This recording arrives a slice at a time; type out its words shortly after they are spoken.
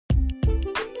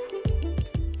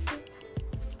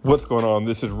What's going on?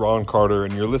 This is Ron Carter,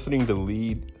 and you're listening to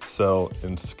Lead, Sell,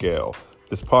 and Scale.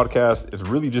 This podcast is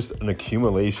really just an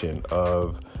accumulation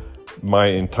of my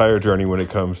entire journey when it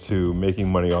comes to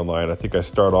making money online. I think I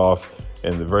start off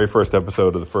in the very first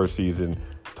episode of the first season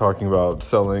talking about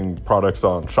selling products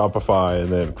on Shopify,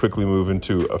 and then quickly move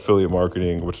into affiliate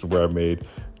marketing, which is where I made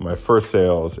my first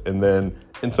sales, and then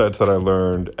insights that I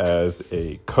learned as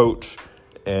a coach,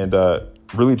 and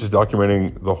really just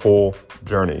documenting the whole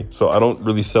journey. So I don't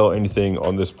really sell anything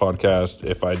on this podcast.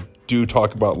 If I do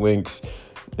talk about links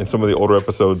in some of the older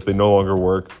episodes, they no longer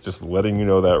work. Just letting you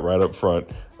know that right up front.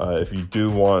 If you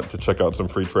do want to check out some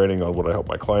free training on what I help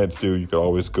my clients do, you can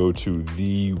always go to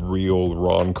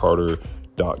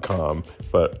therealroncarter.com.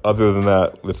 But other than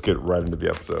that, let's get right into the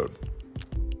episode.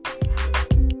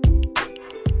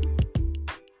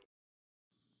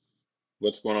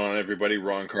 What's going on, everybody?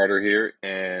 Ron Carter here,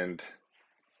 and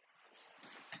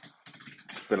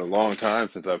it's been a long time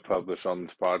since I've published on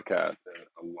this podcast, and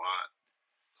a lot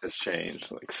has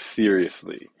changed. Like,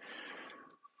 seriously,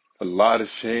 a lot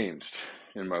has changed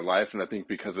in my life, and I think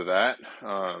because of that,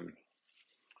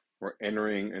 we're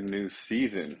entering a new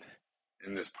season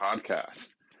in this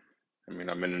podcast. I mean,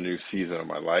 I'm in a new season of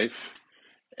my life,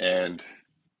 and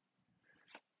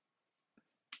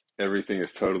everything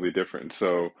is totally different.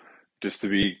 So, just to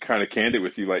be kind of candid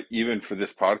with you, like, even for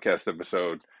this podcast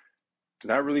episode, it's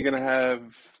not really going to have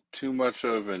too much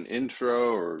of an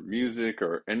intro or music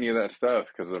or any of that stuff,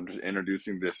 because I'm just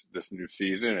introducing this new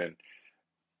season. And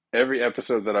every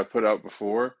episode that I put out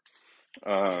before,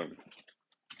 I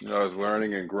was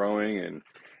learning and growing and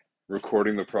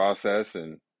recording the process,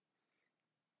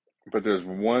 but there's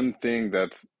one thing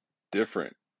that's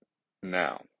different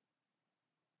now,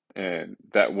 and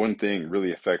that one thing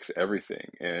really affects everything,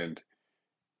 and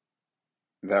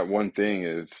that one thing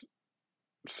is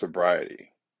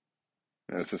sobriety.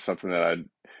 And this is something that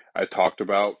I talked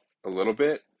about a little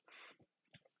bit.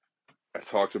 I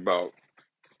talked about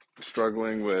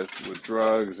struggling with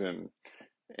drugs and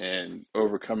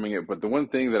overcoming it, but the one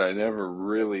thing that I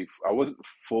wasn't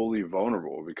fully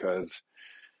vulnerable, because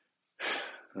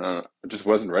I just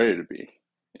wasn't ready to be.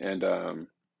 And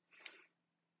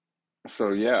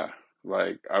so yeah,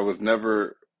 like, I was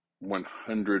never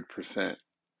 100%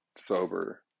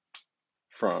 sober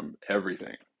from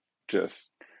everything, just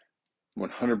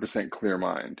 100% clear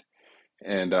mind,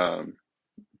 and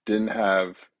didn't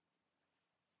have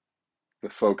the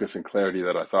focus and clarity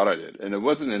that I thought I did. And it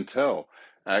wasn't until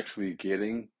actually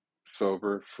getting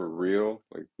sober for real,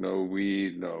 like no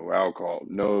weed, no alcohol,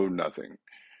 no nothing,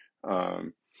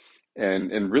 um,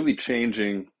 and really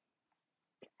changing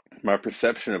my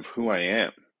perception of who I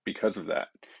am because of that,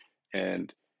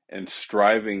 and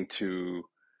striving to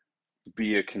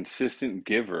be a consistent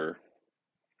giver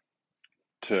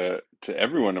to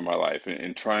everyone in my life,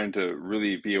 and trying to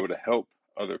really be able to help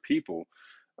other people,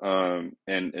 and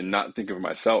not think of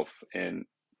myself in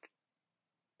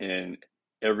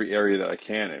every area that I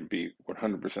can, and be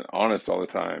 100% honest all the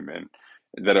time, and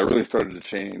that I really started to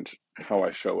change how I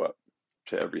show up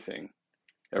to everything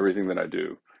that I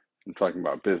do. I'm talking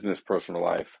about business, personal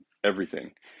life,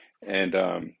 everything. And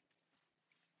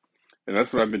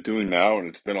that's what I've been doing now, and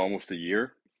it's been almost a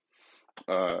year.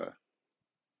 It'll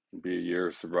be a year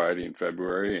of sobriety in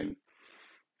February, and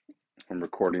I'm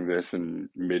recording this in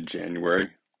mid-January,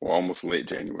 well, almost late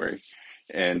January.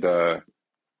 And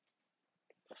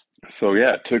so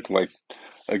yeah, it took like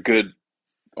a good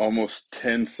almost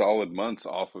 10 solid months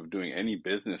off of doing any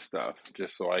business stuff,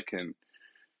 just so I can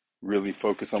really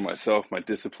focus on myself, my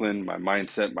discipline, my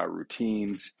mindset, my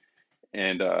routines,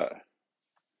 and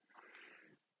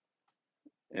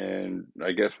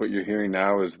I guess what you're hearing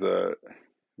now is the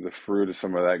fruit of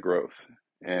some of that growth.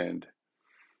 And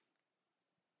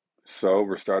so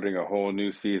we're starting a whole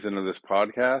new season of this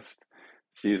podcast.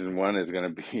 Season 1 is going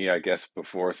to be, I guess,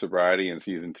 before sobriety, and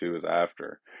season 2 is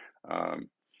after.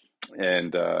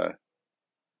 And I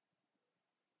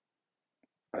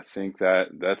think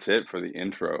that's it for the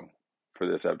intro for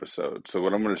this episode. So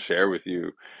what I'm going to share with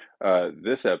you,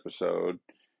 this episode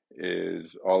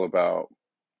is all about,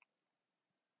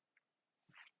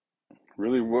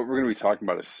 really what we're going to be talking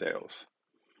about is sales.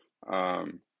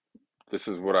 This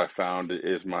is what I found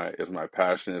is my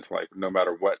passion. It's like, no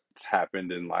matter what's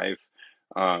happened in life,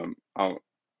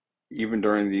 even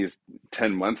during these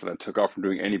 10 months that I took off from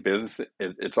doing any business,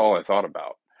 it's all I thought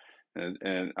about.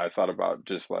 And I thought about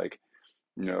just, like,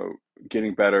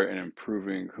 getting better and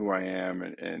improving who I am,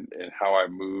 and how I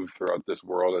move throughout this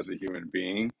world as a human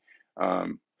being,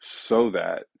 so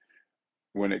that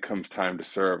when it comes time to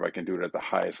serve, I can do it at the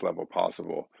highest level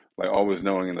possible. Like, always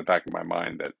knowing in the back of my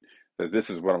mind that this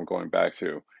is what I'm going back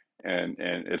to. and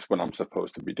it's what I'm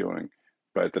supposed to be doing,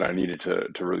 but that I needed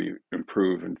to really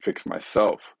improve and fix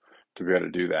myself to be able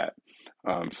to do that.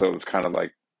 So it was kind of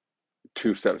like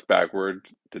 2 steps backward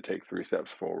to take 3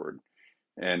 steps forward,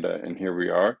 and here we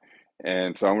are.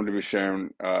 And so I'm going to be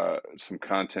sharing some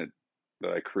content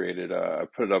that I created. I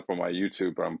put it up on my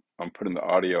YouTube, but I'm putting the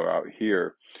audio out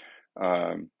here.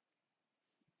 Um,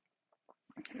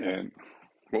 and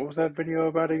what was that video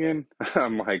about again?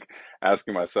 I'm like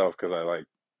asking myself because I like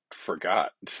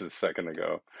forgot just a second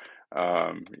ago,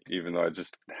 even though I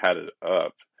just had it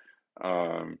up.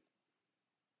 Um,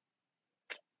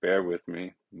 bear with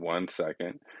me 1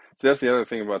 second. So that's the other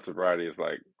thing about sobriety is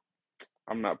like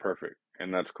I'm not perfect,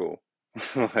 and that's cool.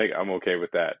 Like I'm okay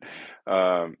with that.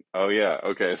 Oh yeah,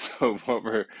 okay. So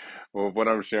what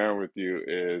I'm sharing with you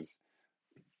is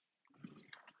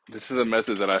this is a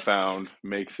method that I found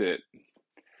makes it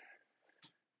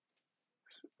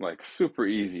like super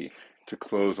easy to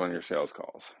close on your sales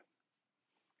calls.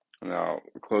 Now,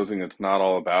 closing, it's not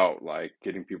all about like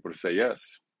getting people to say yes.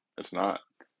 It's not.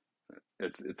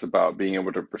 It's about being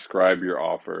able to prescribe your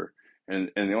offer. And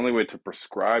the only way to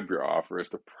prescribe your offer is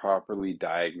to properly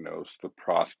diagnose the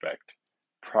prospect,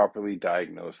 properly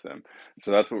diagnose them.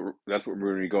 So that's what we're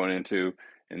going to be going into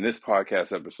in this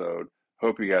podcast episode.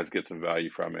 Hope you guys get some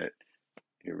value from it.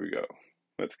 Here we go.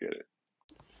 Let's get it.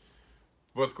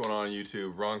 What's going on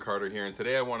YouTube? Ron Carter here, and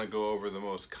today I want to go over the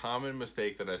most common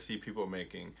mistake that I see people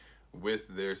making with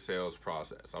their sales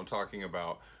process. I'm talking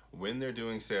about when they're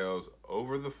doing sales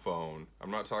over the phone. I'm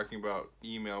not talking about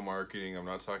email marketing. I'm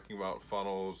not talking about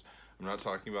funnels. I'm not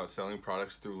talking about selling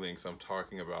products through links. I'm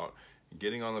talking about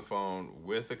getting on the phone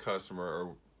with a customer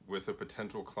or with a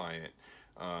potential client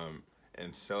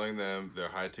and selling them their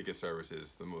high ticket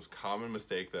services. The most common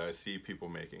mistake that I see people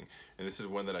making, and this is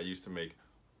one that I used to make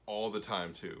all the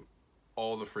time too,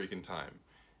 all the freaking time.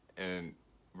 And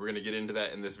we're gonna get into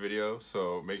that in this video,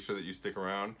 so make sure that you stick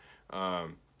around.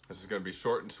 This is gonna be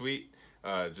short and sweet,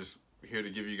 just here to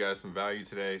give you guys some value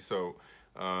today. So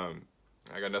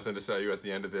I got nothing to sell you at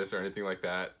the end of this or anything like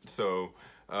that. So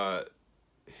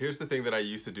here's the thing that I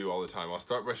used to do all the time. I'll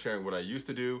start by sharing what I used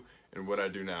to do and what I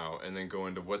do now, and then go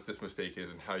into what this mistake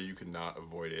is and how you cannot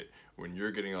avoid it when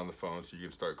you're getting on the phone, so you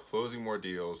can start closing more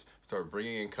deals, start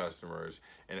bringing in customers,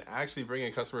 and actually bring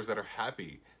in customers that are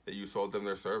happy that you sold them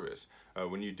their service.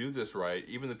 When you do this right,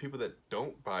 even the people that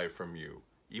don't buy from you,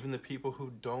 even the people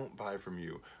who don't buy from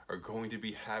you are going to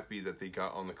be happy that they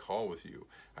got on the call with you.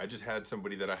 I just had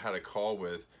somebody that I had a call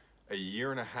with a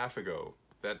year and a half ago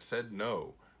that said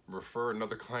no, refer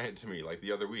another client to me like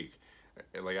the other week.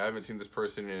 Like I haven't seen this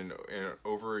person in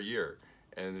over a year,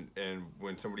 and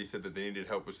when somebody said that they needed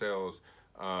help with sales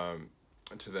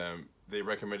to them, they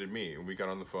recommended me, and we got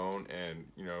on the phone, and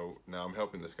now I'm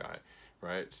helping this guy,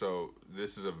 right? So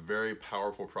this is a very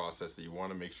powerful process that you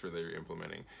want to make sure that you're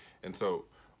implementing. And so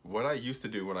what I used to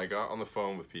do when I got on the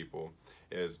phone with people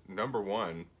is, number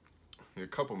one, a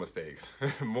couple mistakes,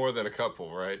 more than a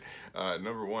couple, right?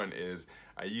 Number one is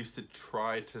I used to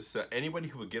try to set anybody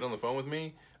who would get on the phone with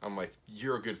me. I'm like,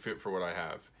 you're a good fit for what I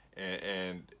have,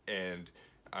 and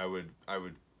I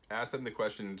would ask them the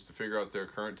questions to figure out their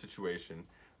current situation.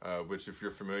 Which, if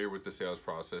you're familiar with the sales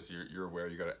process, you're aware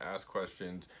you got to ask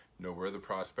questions, know where the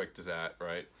prospect is at,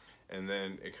 right? And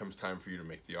then it comes time for you to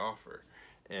make the offer.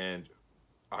 And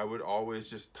I would always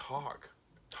just talk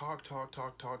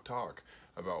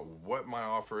about what my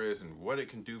offer is and what it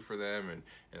can do for them, and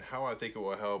how I think it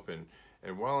will help. And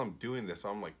while I'm doing this,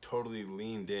 I'm like totally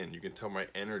leaned in. You can tell my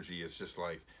energy is just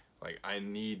like I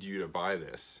need you to buy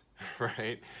this,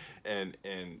 right? And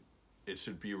it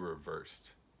should be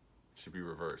reversed. It should be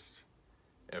reversed.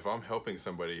 If I'm helping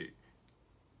somebody,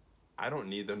 I don't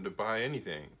need them to buy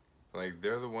anything. Like,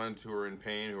 they're the ones who are in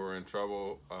pain, who are in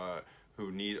trouble,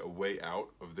 who need a way out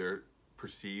of their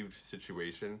perceived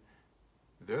situation.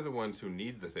 They're the ones who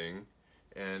need the thing,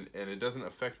 and it doesn't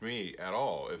affect me at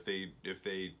all if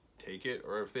they take it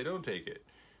or if they don't take it.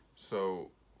 So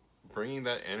bringing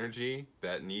that energy,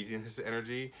 that neediness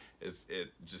energy, it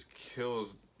just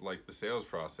kills like the sales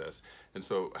process. And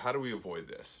so how do we avoid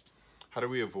this? How do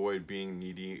we avoid being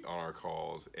needy on our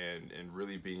calls, and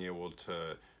really being able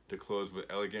to close with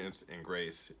elegance and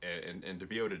grace, and to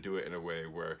be able to do it in a way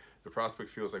where the prospect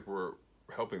feels like we're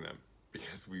helping them,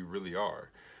 because we really are.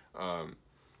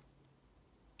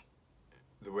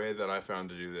 The way that I found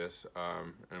to do this,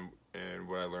 and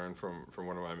what I learned from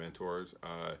one of my mentors,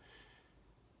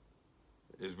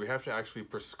 is we have to actually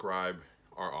prescribe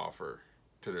our offer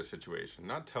to their situation.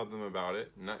 Not tell them about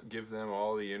it, not give them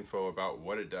all the info about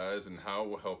what it does and how it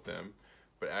will help them,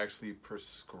 but actually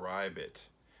prescribe it.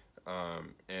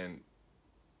 And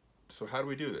so how do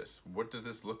we do this? What does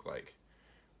this look like?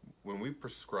 When we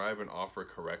prescribe an offer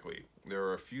correctly, there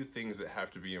are a few things that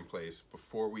have to be in place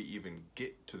before we even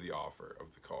get to the offer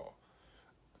of the call.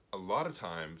 A lot of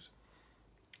times,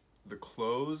 the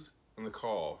close and the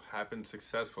call happen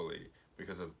successfully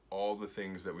because of all the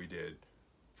things that we did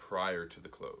prior to the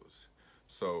close.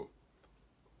 So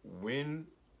when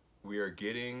we are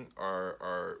getting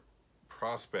our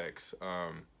prospects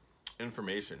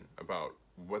information about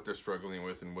what they're struggling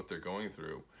with and what they're going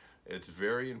through, it's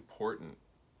very important.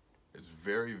 It's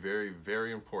very, very,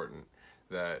 very important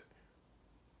that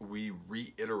we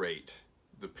reiterate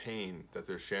the pain that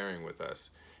they're sharing with us,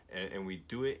 and we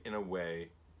do it in a way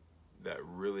that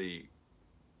really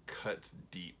cuts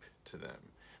deep to them.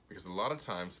 Because a lot of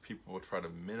times people will try to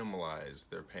minimize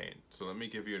their pain. So let me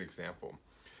give you an example.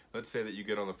 Let's say that you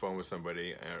get on the phone with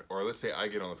somebody, or let's say I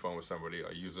get on the phone with somebody.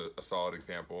 I'll use a solid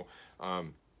example.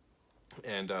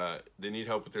 And they need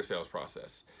help with their sales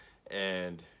process.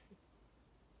 And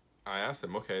I ask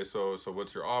them, okay, so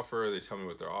what's your offer? They tell me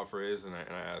what their offer is, and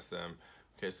I ask them,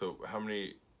 okay, so how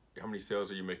many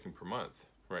sales are you making per month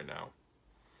right now?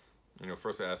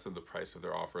 First I ask them the price of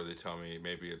their offer. They tell me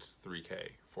maybe it's 3K,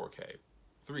 4K,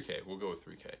 3K. We'll go with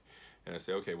 3K. And I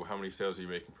say, okay, well, how many sales are you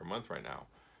making per month right now?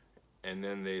 And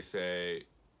then they say,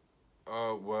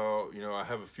 oh, well, I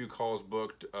have a few calls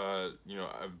booked.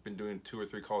 I've been doing 2 or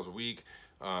 3 calls a week.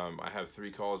 I have 3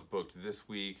 calls booked this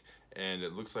week, and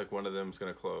it looks like one of them is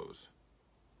going to close.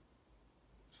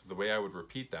 So the way I would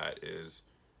repeat that is,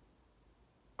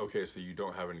 okay, so you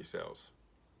don't have any sales.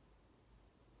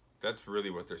 That's really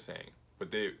what they're saying.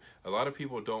 But a lot of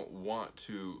people don't want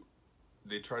to,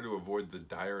 they try to avoid the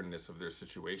direness of their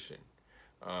situation.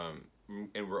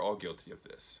 And we're all guilty of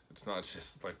this. It's not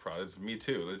just like it's me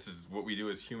too. This is what we do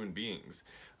as human beings,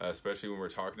 especially when we're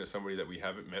talking to somebody that we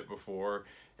haven't met before,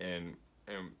 and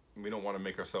we don't want to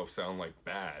make ourselves sound like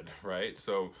bad, right?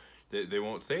 So they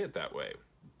won't say it that way,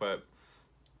 but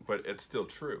it's still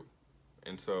true.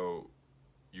 And so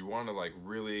you want to like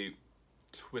really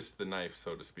twist the knife,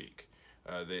 so to speak.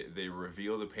 They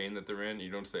reveal the pain that they're in.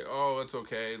 You don't say, oh, it's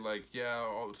okay, like, yeah,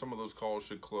 some of those calls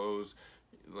should close.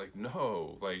 Like,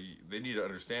 no, like, they need to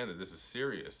understand that this is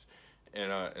serious.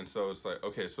 And so it's like,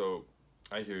 okay, so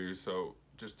I hear you. So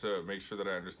just to make sure that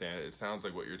I understand it, it sounds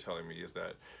like what you're telling me is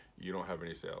that you don't have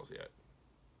any sales yet.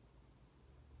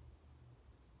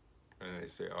 And they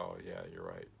say, oh, yeah, you're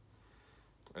right.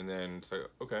 And then it's like,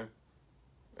 okay.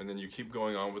 And then you keep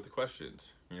going on with the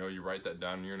questions. You write that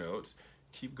down in your notes.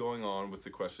 Keep going on with the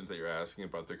questions that you're asking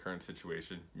about their current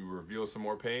situation. You reveal some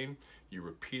more pain. You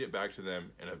repeat it back to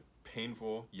them in a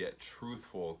painful yet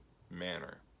truthful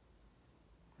manner,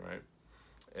 right?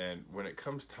 And when it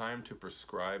comes time to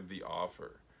prescribe the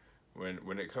offer,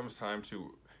 when it comes time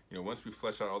to, once we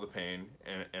flesh out all the pain,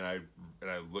 and I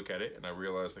look at it and I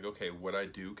realize, like, okay, what I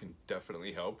do can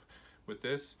definitely help with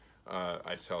this,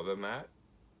 I tell them that.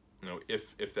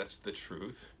 If that's the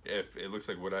truth, if it looks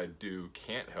like what I do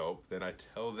can't help, then I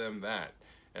tell them that,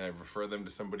 and I refer them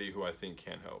to somebody who I think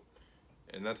can help,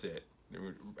 and that's it.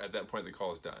 At that point, the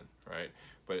call is done, right?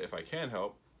 But if I can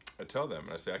help, I tell them,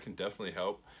 and I say, I can definitely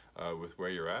help with where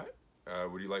you're at.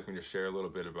 Would you like me to share a little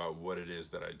bit about what it is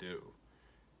that I do?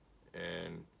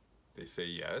 And they say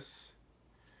yes.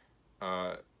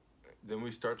 Then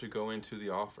we start to go into the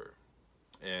offer,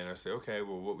 and I say, okay,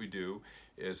 well, what we do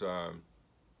is,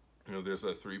 there's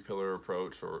a 3-pillar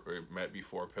approach, or it might be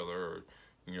 4-pillar, or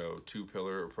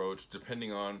 2-pillar approach,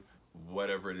 depending on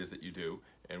whatever it is that you do,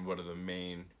 and what are the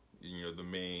main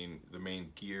the main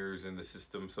gears in the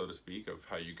system, so to speak, of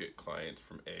how you get clients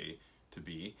from A to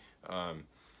B.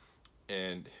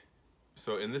 And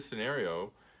so in this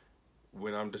scenario,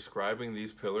 when I'm describing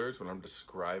these pillars, when I'm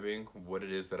describing what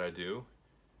it is that I do,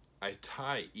 I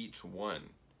tie each one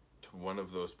to one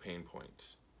of those pain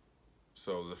points.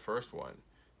 So the first one,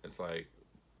 it's like,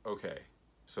 okay,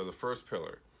 so the first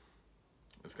pillar,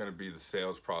 it's going to be the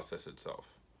sales process itself.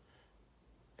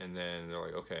 And then they're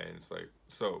like, okay, and it's like,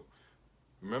 so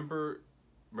remember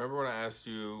when I asked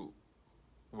you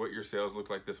what your sales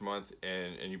look like this month,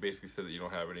 and you basically said that you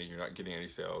don't have any, you're not getting any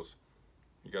sales.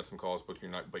 You got some calls booked,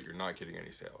 but you're not getting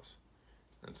any sales.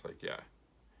 And it's like, yeah.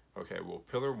 Okay, well,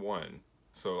 pillar 1,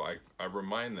 so I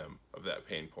remind them of that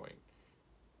pain point.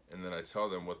 And then I tell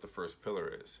them what the first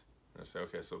pillar is. And I say,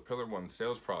 okay, so pillar 1,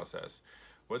 sales process.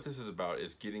 What this is about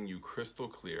is getting you crystal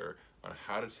clear on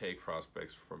how to take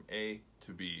prospects from A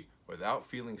to B without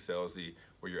feeling salesy,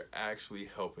 where you're actually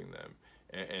helping them,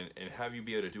 and have you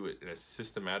be able to do it in a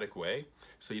systematic way,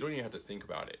 so you don't even have to think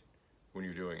about it when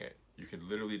you're doing it. You can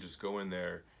literally just go in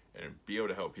there and be able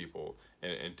to help people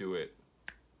and do it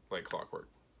like clockwork.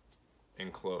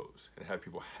 and close, and have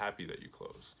people happy that you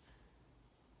closed.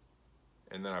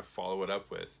 And then I follow it up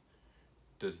with,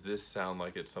 does this sound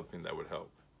like it's something that would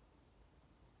help?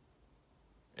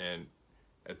 And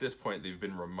at this point, they've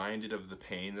been reminded of the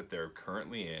pain that they're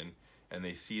currently in, and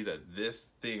they see that this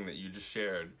thing that you just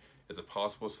shared is a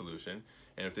possible solution.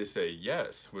 And if they say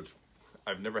yes, which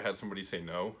I've never had somebody say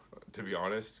no, to be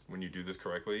honest, when you do this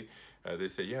correctly, they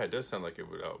say, yeah, it does sound like it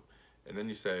would help. And then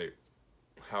you say,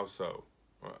 how so?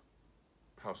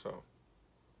 How so?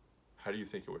 How do you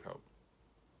think it would help?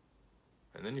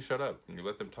 And then you shut up and you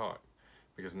let them talk,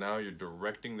 because now you're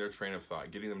directing their train of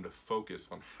thought, getting them to focus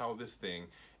on how this thing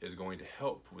is going to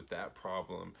help with that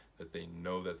problem that they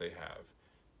know that they have.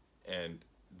 And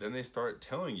then they start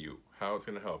telling you how it's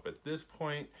going to help. At this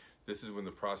point, this is when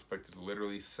the prospect is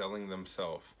literally selling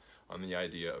themselves on the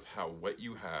idea of how what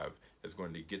you have is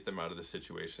going to get them out of the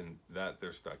situation that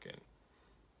they're stuck in.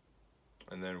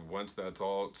 And then once that's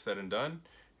all said and done,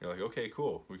 you're like, okay,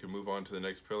 cool, we can move on to the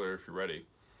next pillar if you're ready.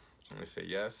 And they say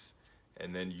yes,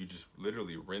 and then you just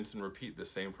literally rinse and repeat the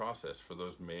same process for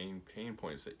those main pain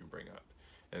points that you bring up.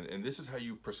 And this is how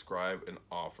you prescribe an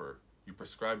offer. You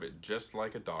prescribe it just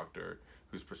like a doctor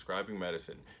who's prescribing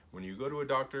medicine. When you go to a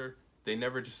doctor, they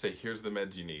never just say, here's the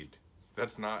meds you need.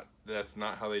 That's not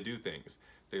how they do things.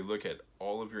 They look at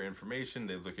all of your information,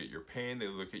 they look at your pain, they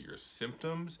look at your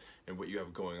symptoms and what you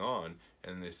have going on,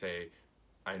 and they say,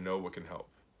 I know what can help.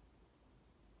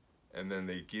 And then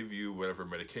they give you whatever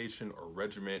medication or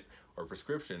regimen or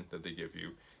prescription that they give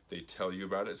you. They tell you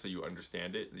about it so you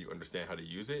understand it, you understand how to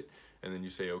use it, and then you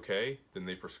say, okay, then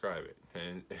they prescribe it.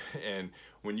 And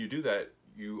when you do that,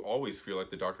 you always feel like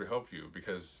the doctor helped you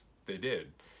because they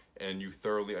did, and you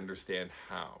thoroughly understand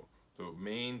how. The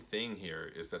main thing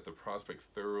here is that the prospect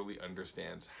thoroughly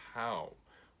understands how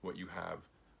what you have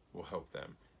will help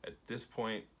them. At this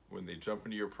point, when they jump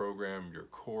into your program, your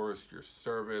course, your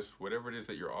service, whatever it is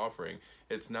that you're offering,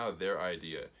 it's now their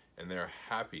idea, and they're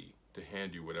happy to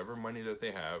hand you whatever money that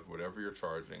they have, whatever you're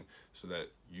charging, so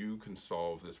that you can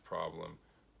solve this problem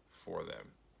for them.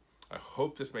 I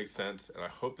hope this makes sense, and I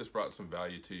hope this brought some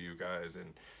value to you guys.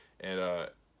 And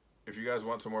if you guys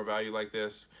want some more value like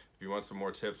this, if you want some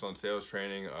more tips on sales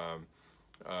training,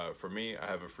 for me, I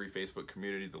have a free Facebook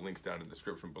community. The link's down in the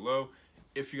description below.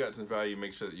 If you got some value,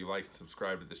 make sure that you like and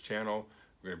subscribe to this channel.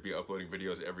 We're going to be uploading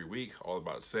videos every week, all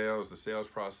about sales, the sales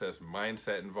process,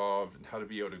 mindset involved, and how to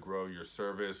be able to grow your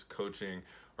service, coaching,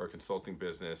 or consulting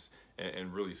business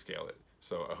and really scale it.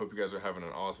 So I hope you guys are having an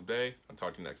awesome day. I'll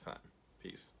talk to you next time.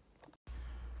 Peace.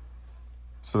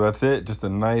 So that's it. Just a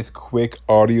nice, quick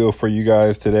audio for you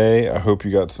guys today. I hope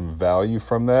you got some value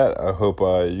from that. I hope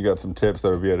you got some tips that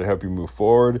will be able to help you move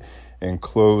forward and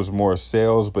close more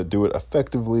sales, but do it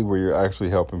effectively where you're actually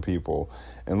helping people.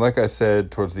 And like I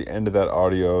said, towards the end of that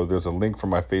audio, there's a link for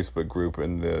my Facebook group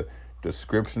in the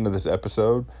description of this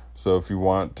episode. So if you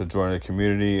want to join a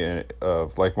community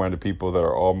of like-minded people that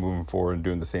are all moving forward and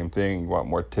doing the same thing, you want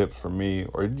more tips from me,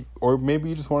 or maybe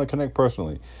you just want to connect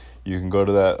personally, you can go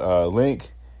to that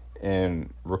link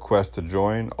and request to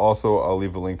join. Also, I'll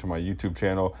leave a link to my YouTube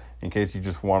channel in case you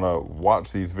just want to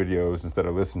watch these videos instead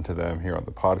of listen to them here on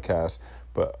the podcast.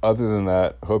 But other than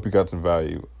that, I hope you got some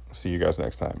value. See you guys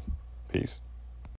next time. Peace.